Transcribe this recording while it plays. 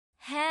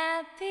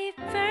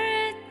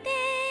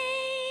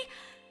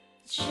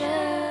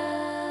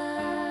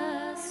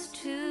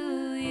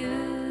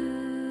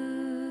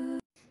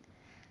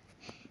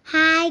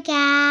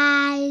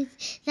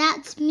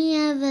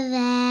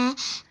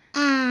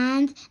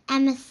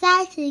I'm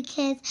excited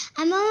because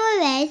I'm on my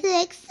way to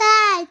the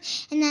excited,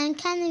 and I'm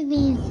kind of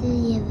being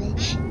silly.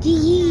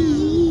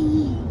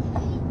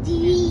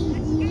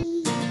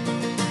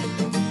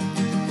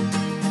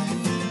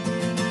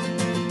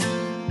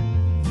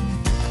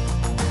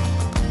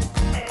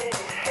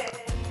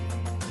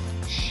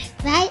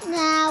 Right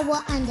now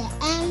we're on the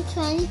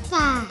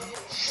M25,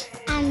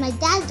 and my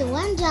dad's the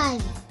one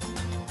driving.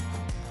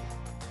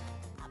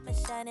 I've been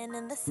shining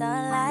in the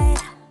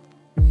sunlight.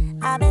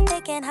 I've been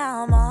thinking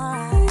how I'm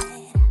alright.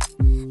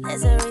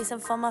 There's a reason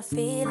for my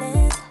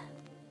feelings.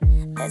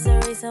 There's a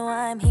reason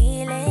why I'm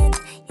healing.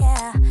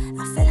 Yeah,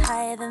 I feel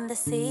higher than the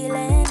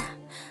ceiling.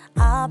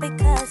 All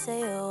because of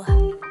you.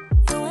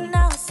 You and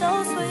I are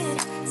so sweet,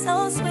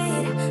 so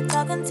sweet.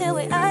 Talking till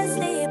we're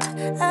asleep,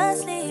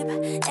 asleep.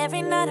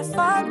 Every night I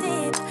fall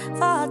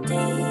deep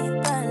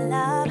in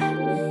love.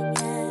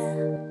 Yeah,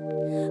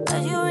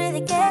 'cause you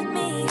really get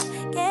me,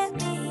 make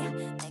me.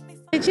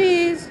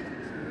 Cheese.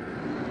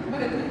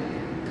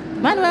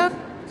 Manuel.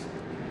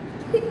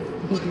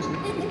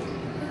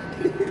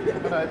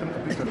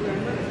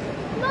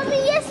 Mommy,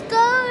 yes,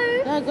 go.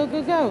 Yeah,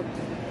 go.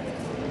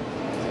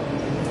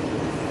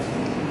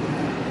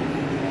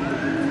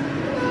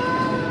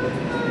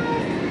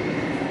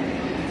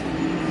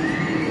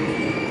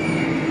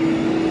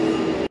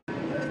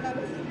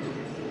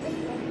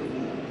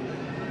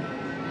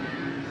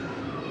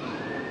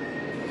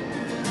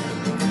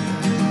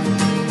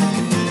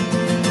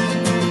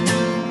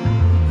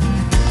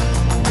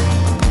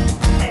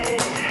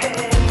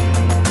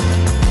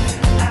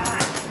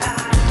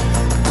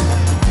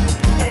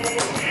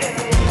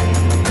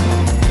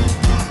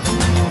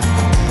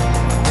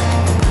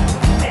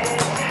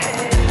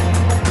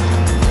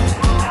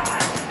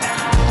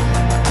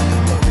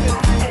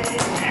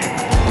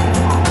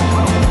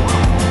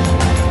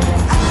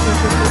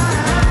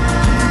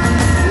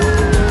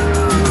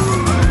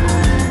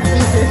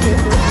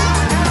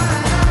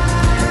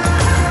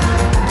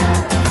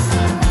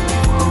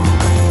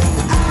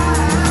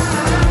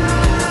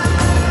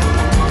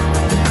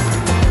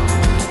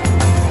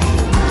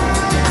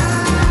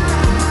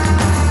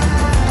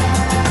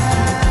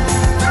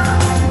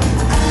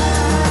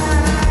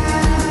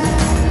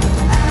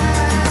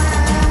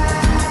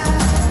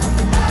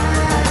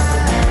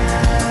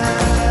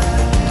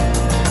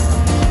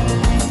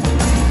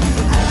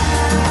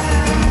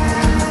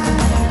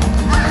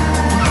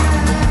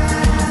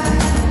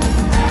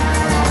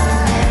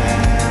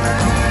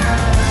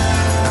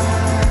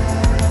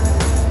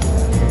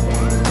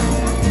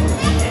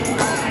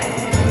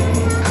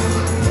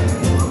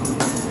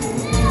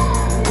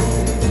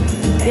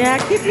 Yeah,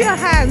 keep your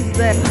hands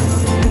there.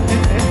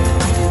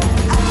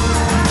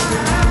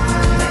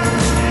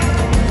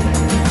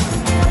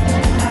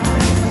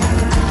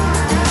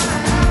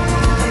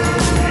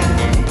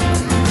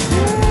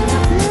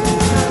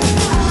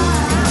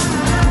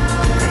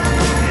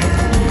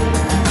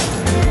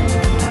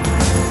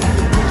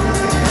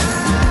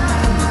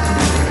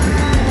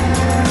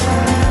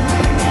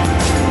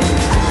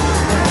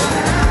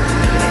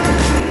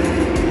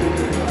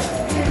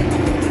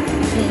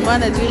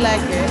 Mona, do you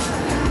like it?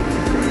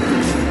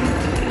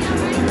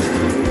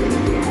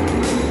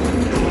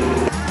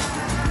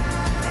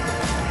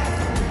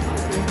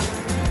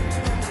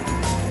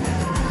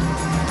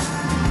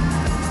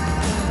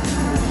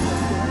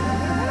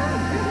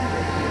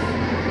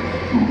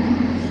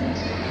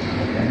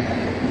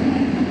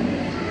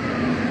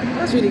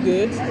 That's really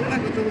good.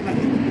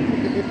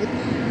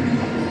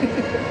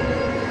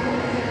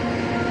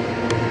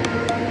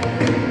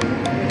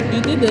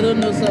 You think they don't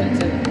know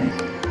something?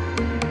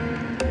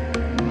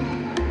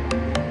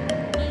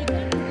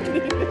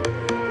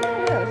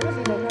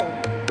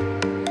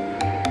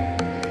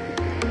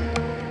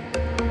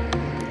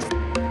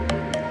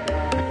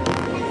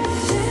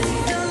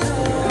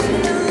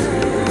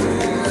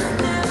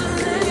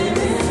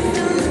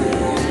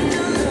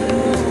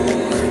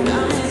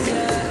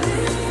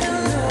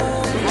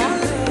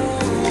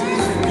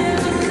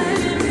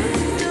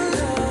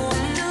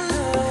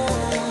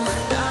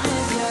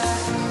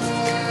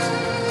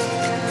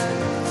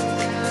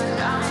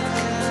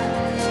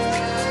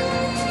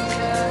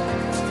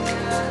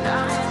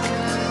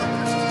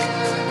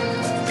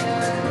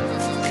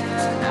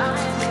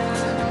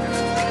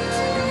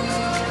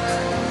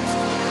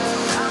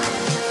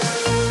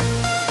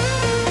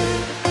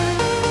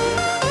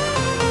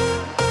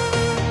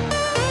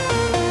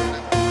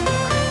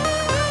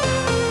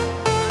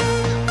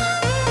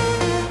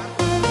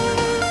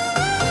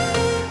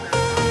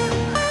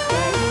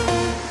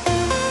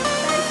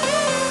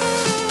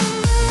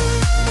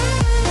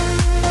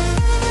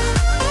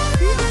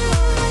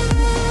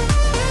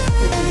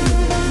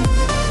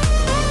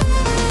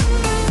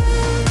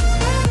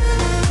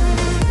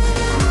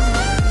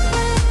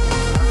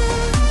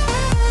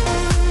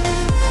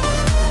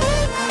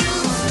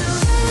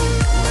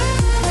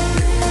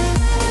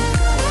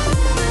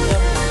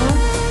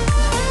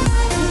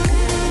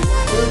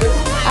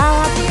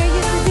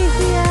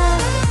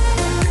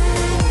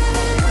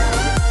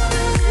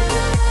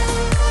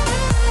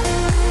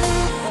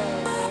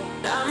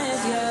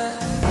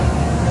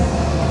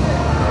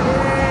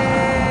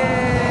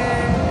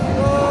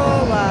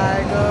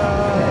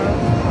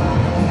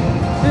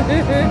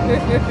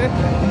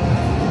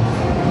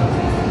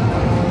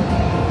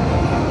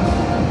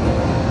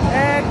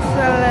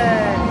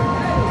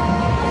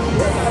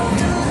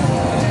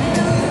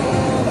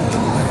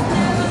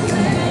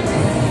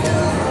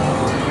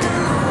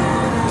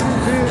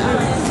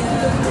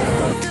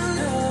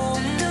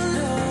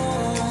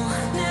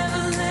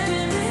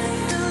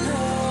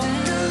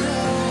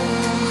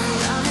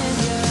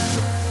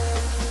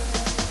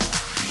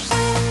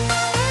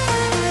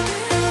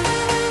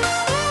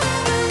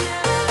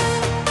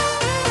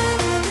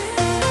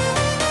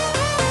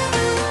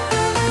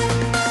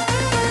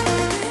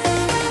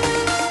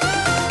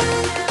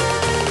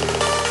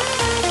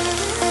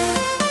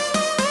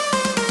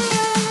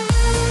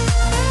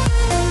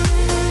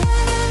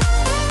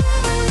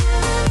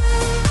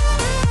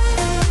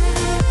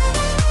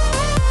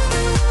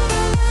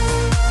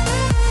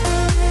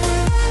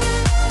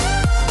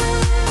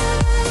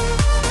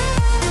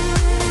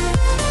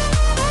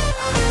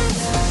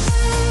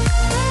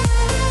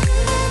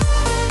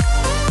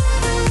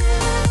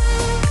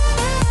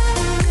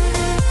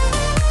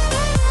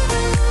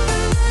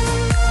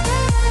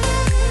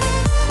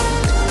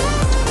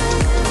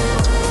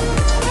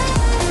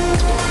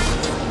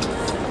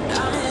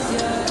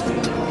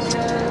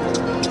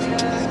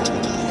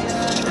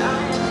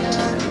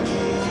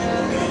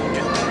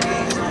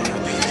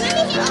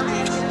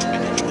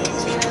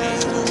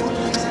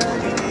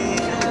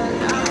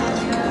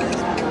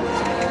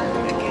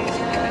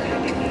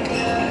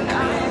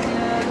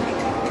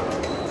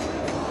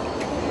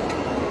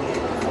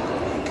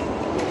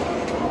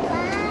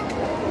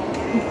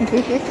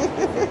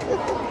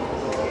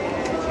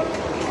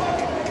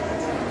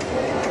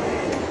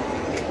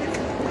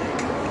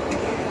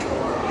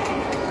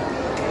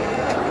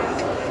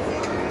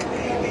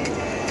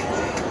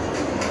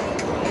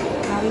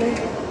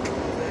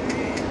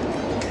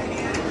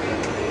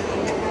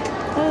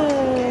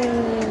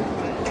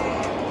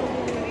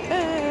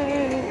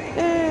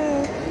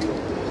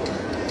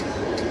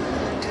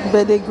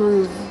 Birthday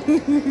groove.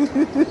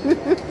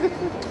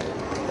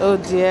 Oh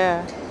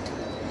dear.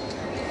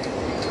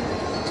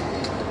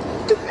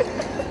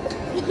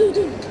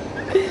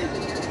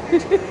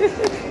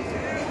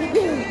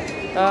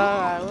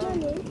 Alright.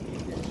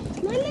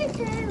 Mommy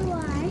said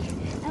why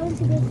I want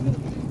to go to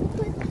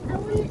because I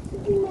want it to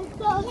be my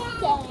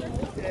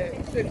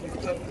birthday.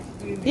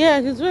 Yeah,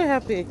 he's very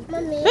happy.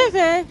 Mommy.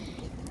 Fefe!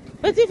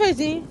 Feti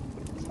Feti!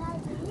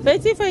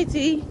 Feti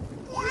Feti!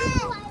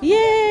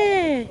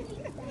 Yeah!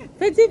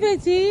 Feti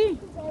Feti!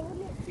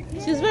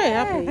 She's very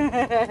happy.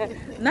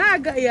 Now I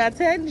got your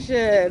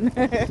attention.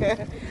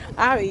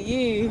 How are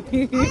you?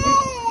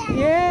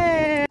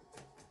 Yeah!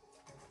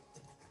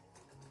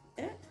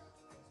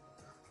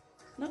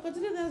 Now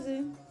continue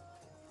dancing.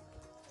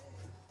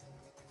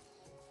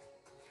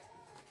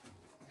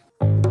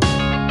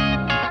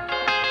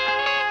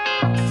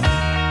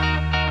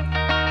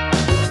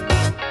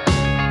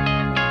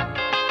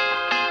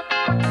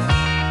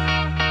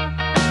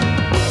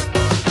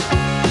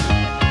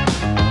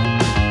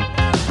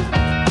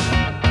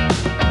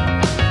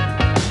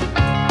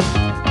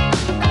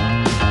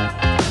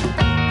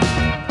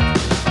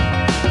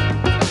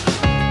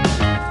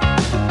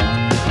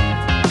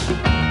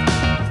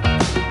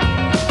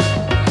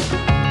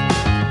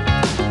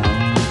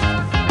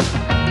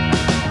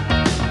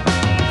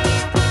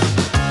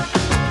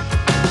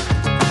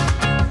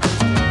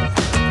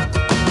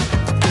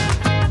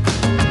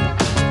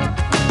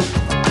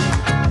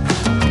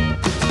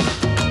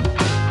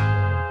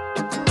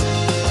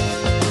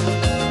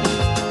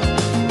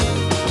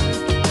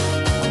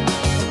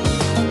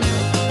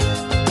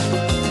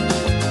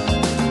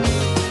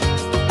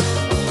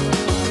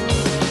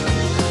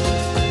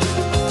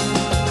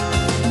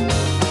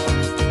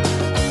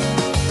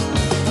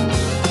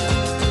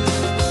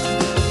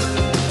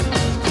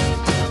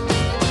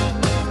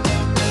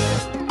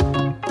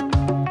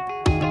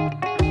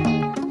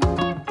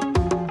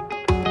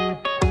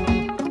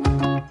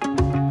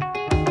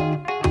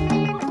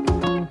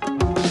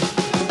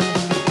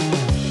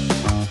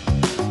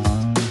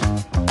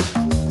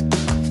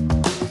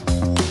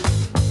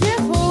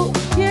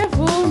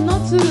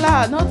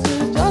 Not to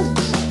just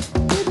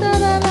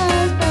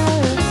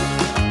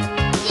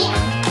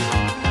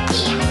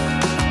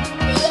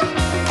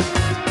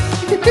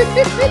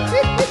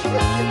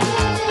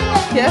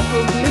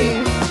careful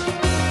please,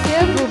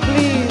 careful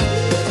please.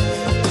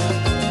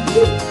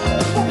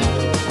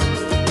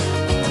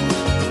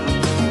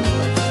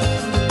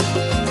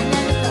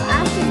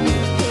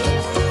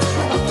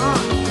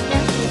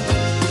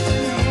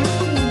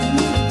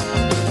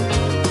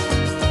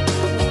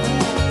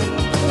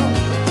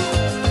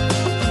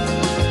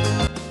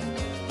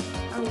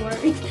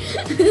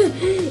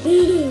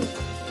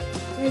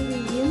 There's a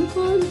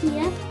unicorn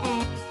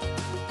VFX.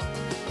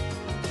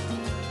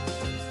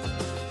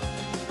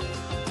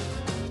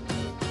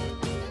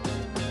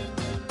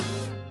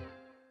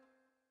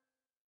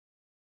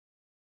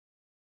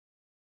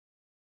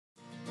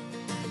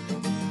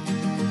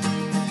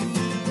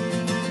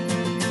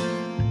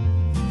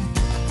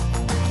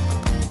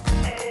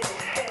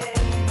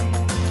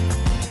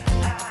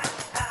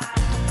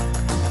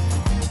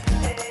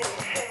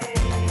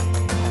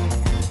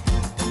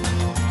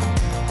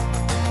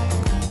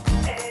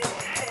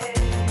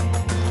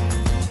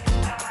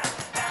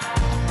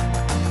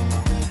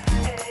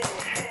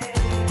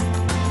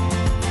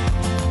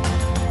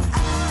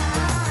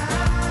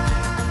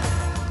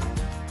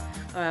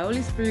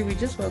 Holy Spirit, we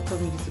just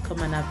welcome you to come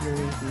and have your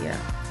way here.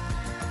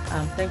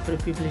 Thank you for the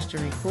privilege to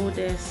record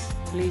this.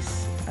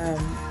 Please,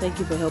 thank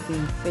you for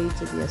helping Faith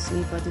to be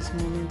asleep at this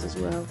moment as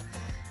well.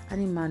 And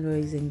Emmanuel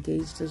is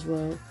engaged as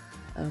well.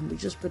 We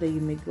just pray that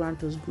you may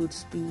grant us good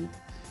speed,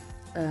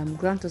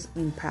 grant us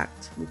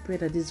impact. We pray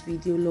that this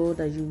video, Lord,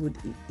 that you would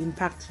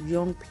impact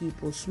young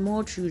people,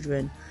 small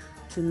children,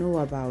 to know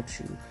about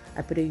you.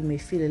 I pray that you may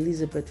fill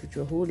Elizabeth with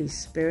your Holy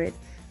Spirit.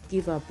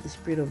 Give up the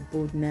spirit of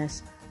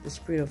boldness, the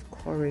spirit of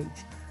courage,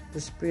 the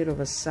spirit of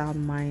a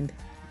sound mind,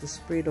 the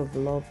spirit of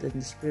love, and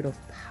the spirit of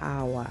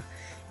power,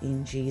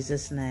 in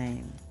Jesus'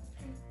 name.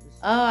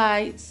 All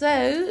right,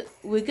 so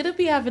we're gonna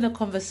be having a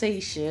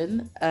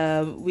conversation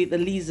with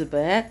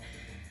Elizabeth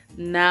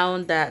now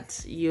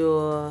that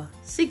you're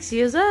 6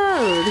 years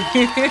old.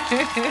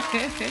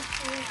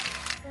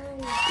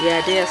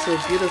 Yeah, they are so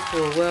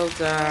beautiful. Well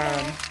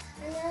done.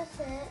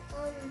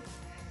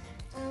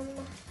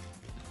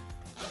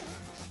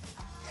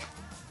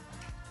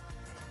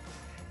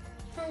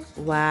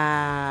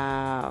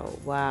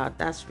 Wow,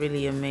 that's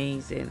really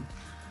amazing.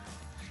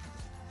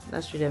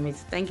 That's really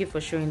amazing. Thank you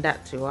for showing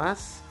that to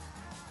us.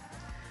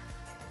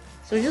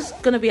 So we're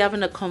just gonna be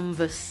having a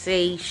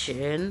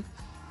conversation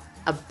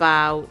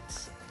about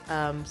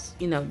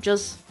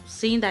just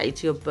seeing that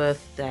it's your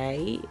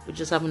birthday, we're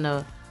just having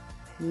a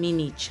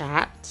mini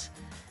chat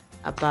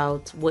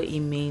about what it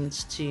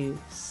means to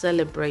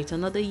celebrate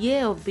another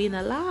year of being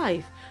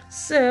alive.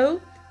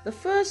 So the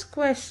first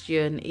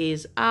question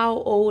is, how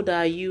old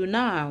are you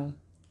now?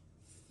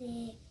 6.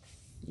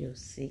 You're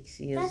 6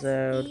 years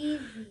That's old.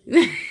 easy.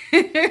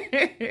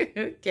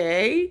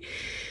 Okay.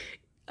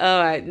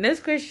 All right.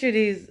 Next question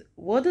is,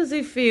 what does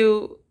it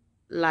feel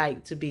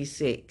like to be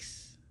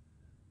 6?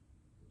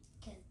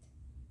 Good.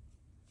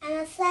 I'm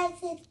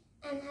excited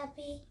and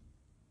happy.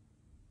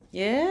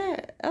 Yeah,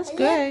 that's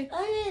great.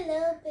 Only a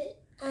little bit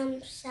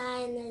shy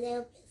and a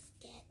little bit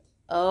scared.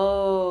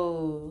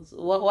 Oh,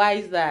 so why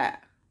is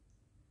that?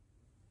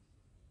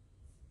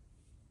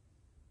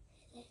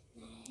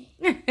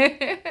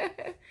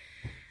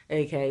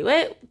 Okay.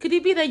 Well, could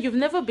it be that you've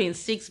never been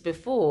 6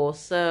 before?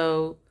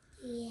 So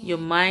your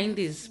mind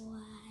is Why?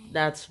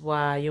 that's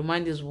why your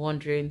mind is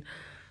wondering,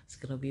 it's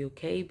gonna be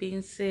okay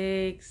being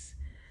 6.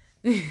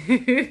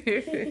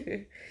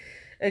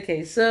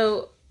 Okay,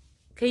 so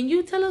can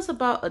you tell us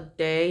about a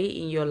day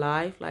in your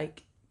life?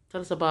 Like, tell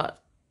us about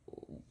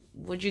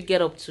what you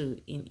get up to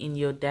in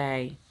your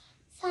day.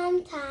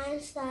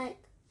 Sometimes I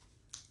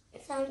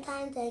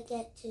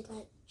get to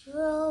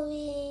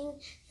drawing.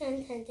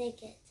 Sometimes I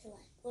get to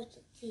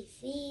watching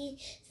TV.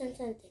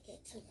 Sometimes I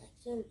get to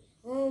do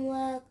my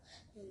homework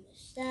with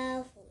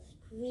myself, or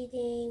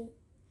reading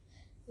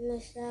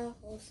myself.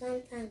 Or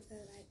sometimes I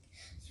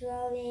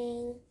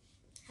drawing,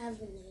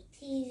 having no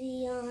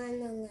TV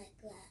on, and that.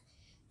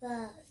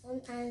 But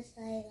sometimes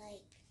I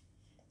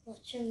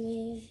watch a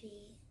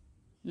movie.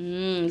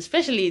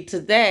 Especially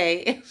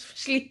today,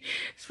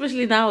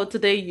 especially now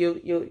today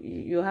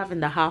you're having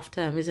the half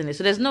term, isn't it?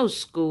 So there's no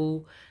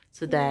school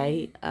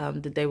today.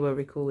 The day we're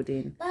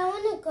recording. But I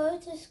want to go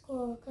to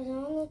school because I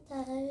want to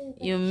tell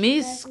everybody. You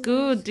miss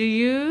school, do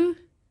you?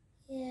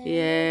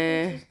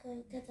 Yeah. I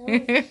want to go to school because I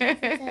want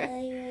to tell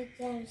everybody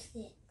I'm 6.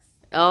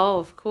 Oh,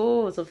 of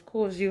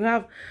course. You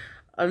have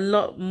a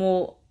lot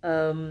more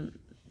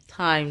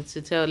time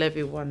to tell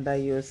everyone that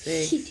you're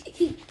 6.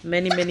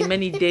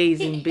 Many days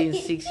in being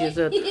 6 years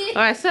old. All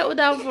right, settle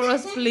down for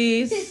us,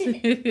 please.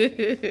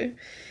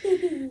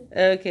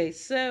 Okay,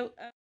 so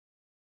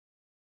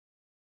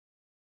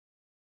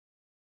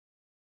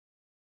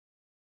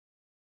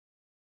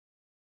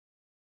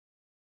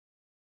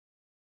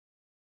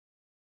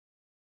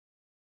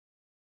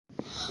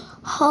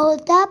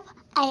Hold up.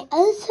 I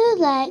also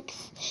like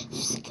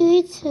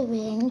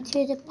scootering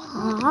to the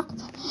park.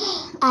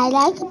 I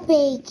like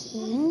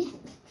baking.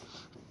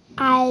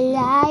 I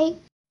like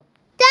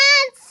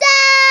dancing.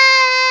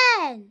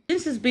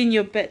 this has been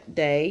your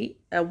birthday.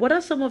 What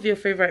are some of your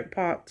favorite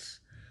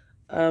parts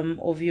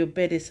of your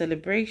birthday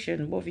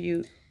celebration? What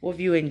have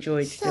you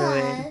enjoyed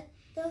doing?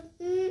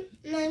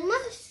 My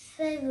most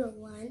favorite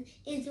one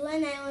is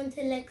when I went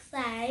to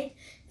Lakeside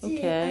to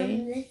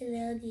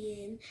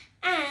Nickelodeon,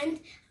 and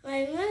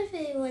my most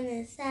favorite one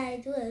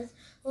inside was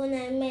when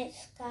I met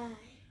Sky.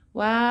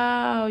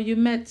 Wow, you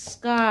met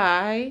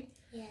Sky.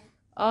 Yeah.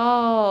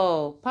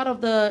 Oh, part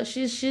of the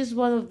she's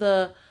one of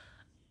the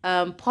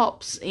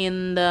pops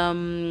in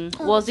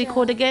what's it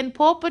called again?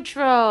 Paw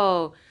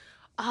Patrol.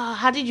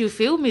 How did you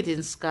feel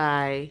meeting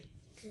Sky?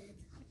 Good.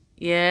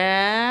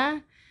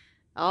 Yeah.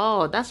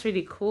 Oh, that's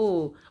really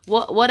cool.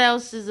 What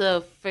else is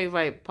a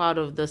favorite part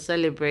of the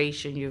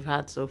celebration you've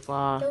had so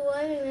far? The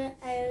one where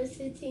I was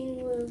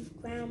sitting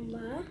with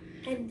Grandma,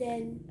 and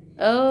then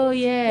Oh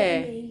just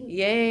yeah. spinning.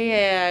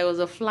 Yeah. It was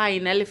a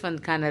flying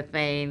elephant kind of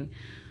thing.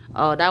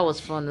 Oh, that was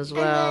fun as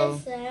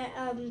well. And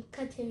also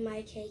cutting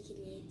my cake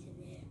and eating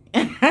it.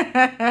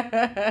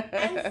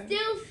 I'm I'm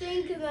still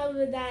thinking of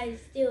it. I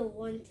still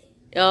want it.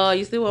 Oh,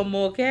 you still want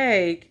more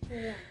cake?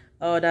 Yeah.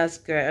 Oh, that's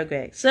great.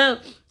 Okay. So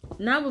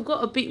now we've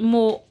got a bit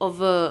more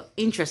of a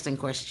interesting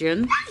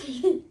question.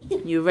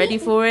 You ready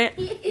for it?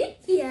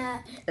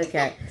 Yeah.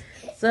 Okay.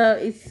 So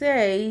it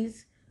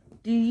says,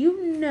 do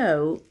you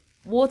know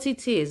what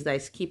it is that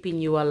is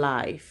keeping you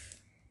alive?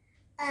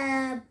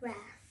 Breath.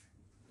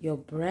 Your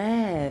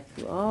breath.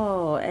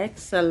 Oh,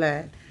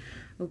 excellent.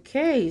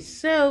 Okay.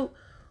 So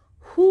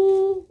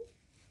who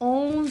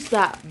owns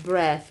that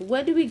breath?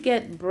 Where do we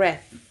get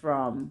breath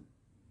from?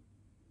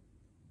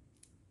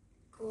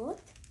 Good.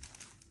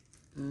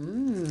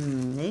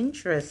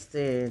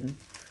 Interesting.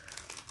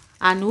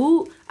 And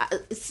who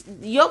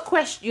your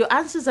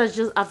answers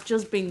have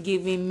just been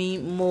giving me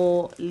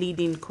more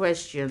leading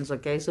questions,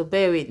 okay? So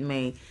bear with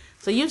me.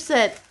 So you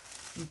said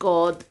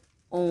God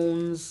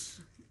owns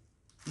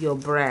your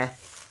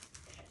breath.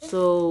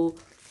 So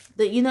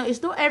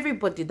it's not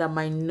everybody that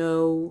might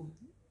know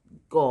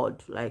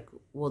God, like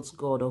what's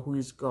God or who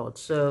is God.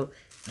 So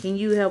can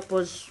you help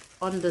us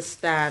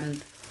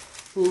understand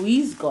who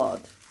is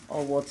God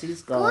or what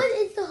is God? God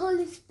is the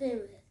Holy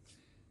Spirit.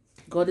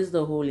 God is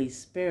the Holy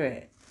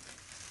Spirit.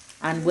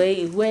 And where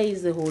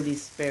is the Holy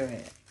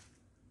Spirit?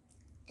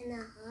 In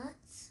our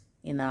hearts.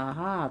 In our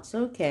hearts.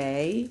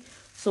 Okay.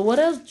 So what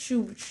else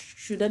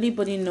should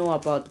anybody know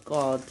about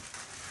God?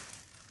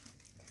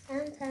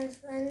 Sometimes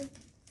when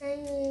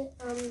you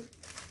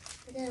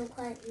don't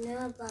quite know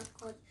about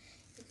God,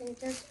 you can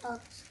just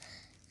ask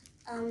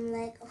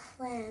like a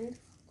friend,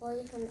 or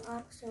you can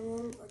ask your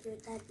mom or your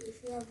dad.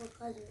 If you have a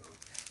cousin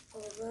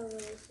or a brother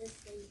or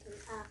sister, you can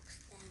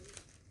ask them.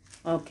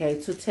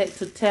 Okay,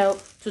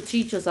 to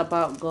teach us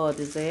about God,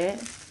 is it?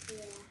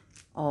 Yeah.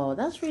 Oh,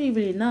 that's really,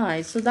 really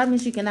nice. So that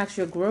means you can ask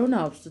your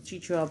grown-ups to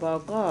teach you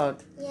about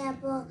God. Yeah,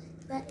 but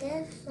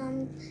if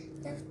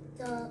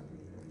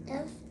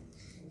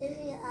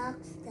you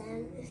ask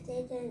them, if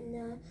they don't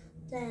know,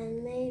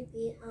 then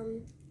maybe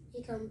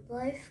you can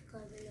both go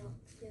and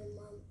ask your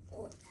mom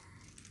or dad.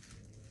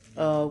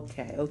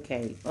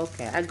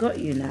 Okay. I got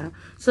you now.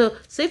 So,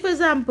 say for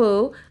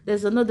example,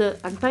 there's another,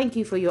 and thank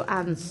you for your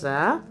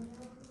answer.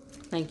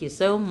 Thank you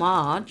so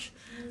much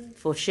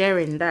for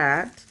sharing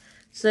that.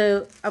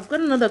 So, I've got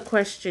another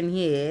question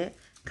here.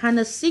 Can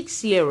a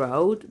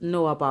 6-year-old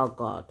know about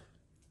God?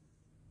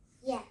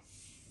 Yes.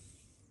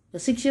 A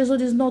 6 years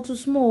old is not too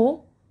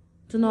small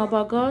to know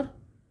about God?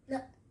 No.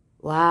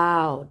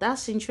 Wow,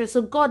 that's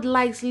interesting. So, God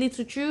likes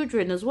little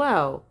children as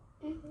well.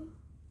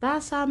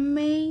 That's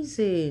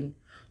amazing.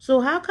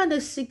 So how can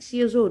a 6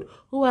 years old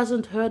who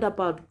hasn't heard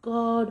about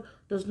God,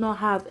 does not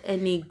have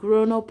any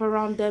grown-up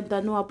around them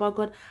that know about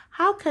God,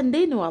 how can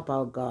they know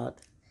about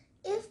God?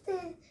 If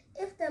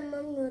the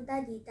mom or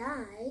daddy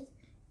died,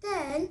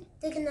 then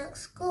they can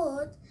ask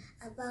God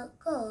about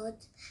God,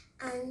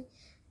 and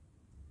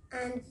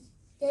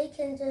they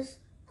can just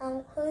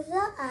close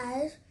their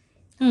eyes,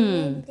 and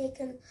maybe they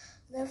can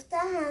lift their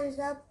hands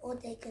up, or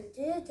they can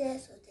do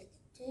this, or they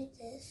can do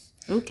this.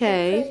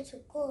 Okay. And pray to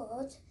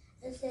God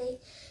and say,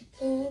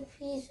 "Can you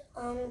please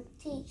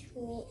teach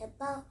me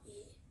about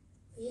you?"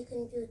 You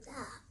can do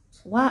that.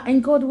 Wow,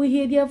 and God will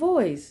hear their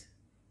voice.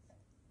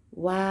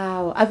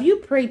 Wow. Have you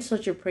prayed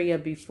such a prayer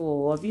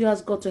before? Have you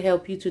asked God to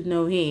help you to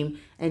know Him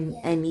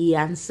and He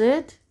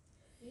answered?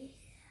 Yeah.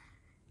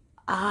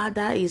 Ah,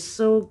 that is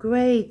so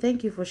great.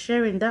 Thank you for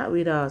sharing that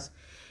with us.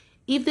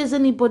 If there's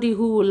anybody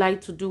who would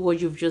like to do what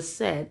you've just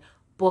said,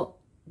 but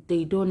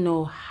they don't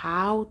know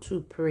how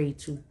to pray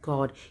to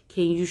God,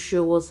 can you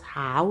show us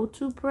how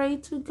to pray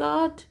to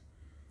God?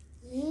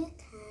 You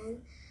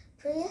can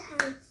put your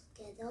hands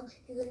together.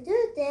 You can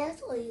do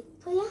this, or you can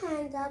put your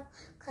hands up,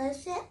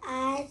 close your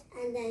eyes,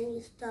 and then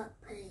you start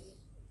praying.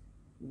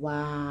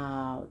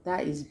 Wow,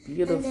 that is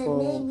beautiful.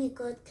 And then maybe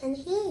God can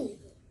hear you.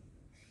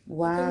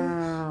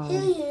 Wow. He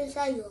can hear you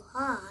inside your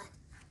heart,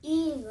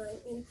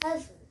 even in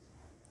heaven.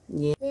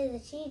 Yeah. Little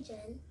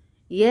children.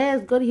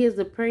 Yes, God hears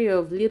the prayer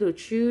of little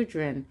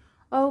children.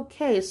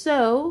 Okay,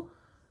 so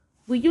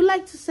would you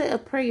like to say a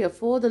prayer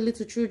for the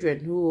little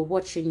children who are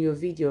watching your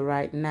video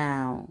right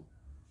now?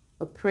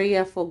 A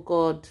prayer for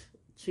God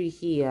to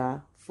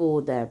hear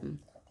for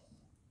them.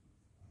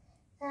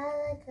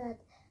 Father God,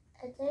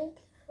 I thank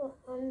you for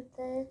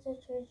the little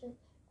children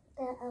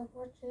that are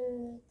watching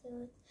me do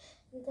it.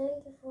 And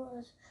thank you for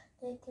us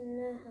they can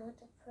know how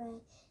to pray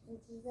in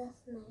Jesus'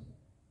 name.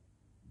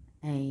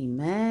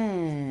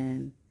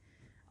 Amen.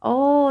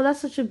 Oh,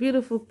 that's such a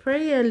beautiful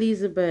prayer,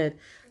 Elizabeth.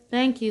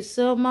 Thank you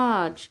so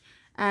much.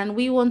 And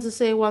we want to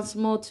say once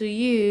more to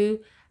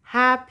you,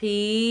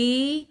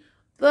 happy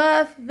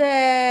birthday.